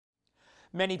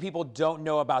Many people don't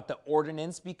know about the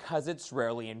ordinance because it's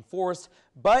rarely enforced,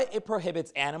 but it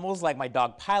prohibits animals like my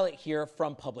dog Pilot here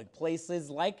from public places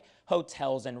like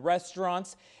hotels and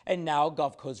restaurants. And now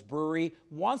Gulf Coast Brewery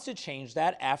wants to change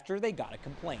that after they got a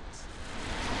complaint.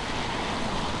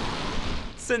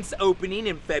 Since opening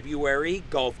in February,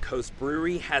 Gulf Coast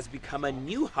Brewery has become a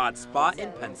new hotspot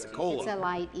in Pensacola. It's a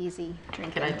light, easy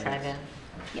drink. Can I try that?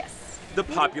 Yes. The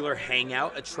popular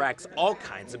hangout attracts all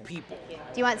kinds of people.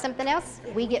 Do you want something else?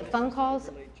 We get phone calls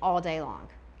all day long.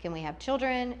 Can we have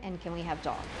children and can we have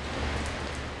dogs?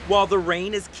 While the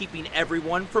rain is keeping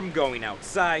everyone from going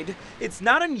outside, it's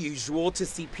not unusual to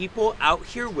see people out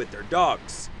here with their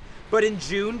dogs. But in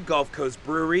June, Gulf Coast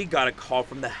Brewery got a call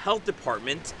from the health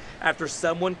department after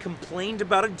someone complained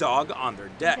about a dog on their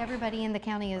deck. Everybody in the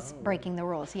county is breaking the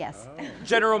rules, yes.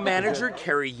 General Manager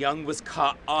Carrie Young was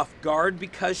caught off guard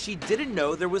because she didn't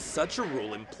know there was such a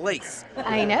rule in place.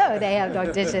 I know, they have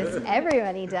dog dishes.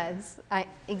 Everybody does.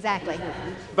 Exactly.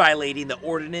 Violating the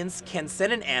ordinance can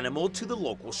send an animal to the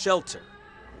local shelter.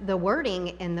 The wording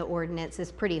in the ordinance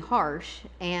is pretty harsh,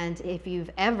 and if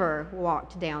you've ever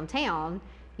walked downtown,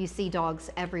 you see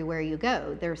dogs everywhere you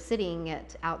go. They're sitting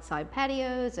at outside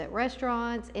patios, at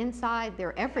restaurants, inside,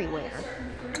 they're everywhere.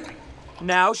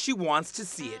 Now she wants to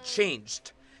see it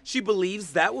changed. She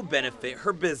believes that will benefit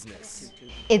her business.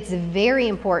 It's very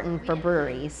important for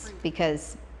breweries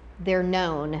because they're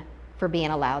known for being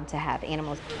allowed to have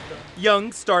animals.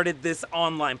 Young started this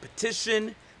online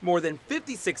petition. More than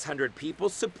 5,600 people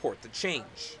support the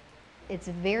change. It's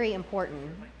very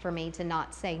important for me to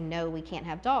not say, no, we can't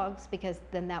have dogs, because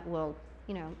then that will,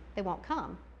 they won't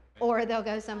come. Or they'll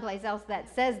go someplace else that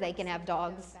says they can have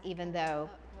dogs, even though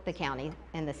the county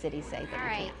and the city say that you can't. All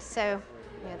right, so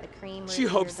the cream. She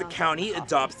hopes the county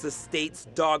adopts the state's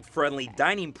dog-friendly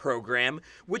dining program,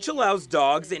 which allows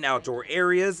dogs in outdoor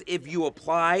areas if you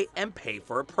apply and pay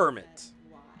for a permit.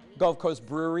 Gulf Coast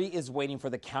Brewery is waiting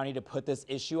for the county to put this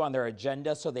issue on their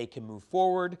agenda so they can move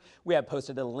forward. We have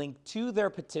posted a link to their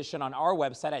petition on our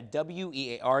website at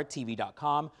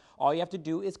weartv.com. All you have to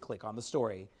do is click on the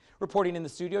story. Reporting in the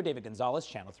studio, David Gonzalez,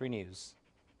 Channel 3 News.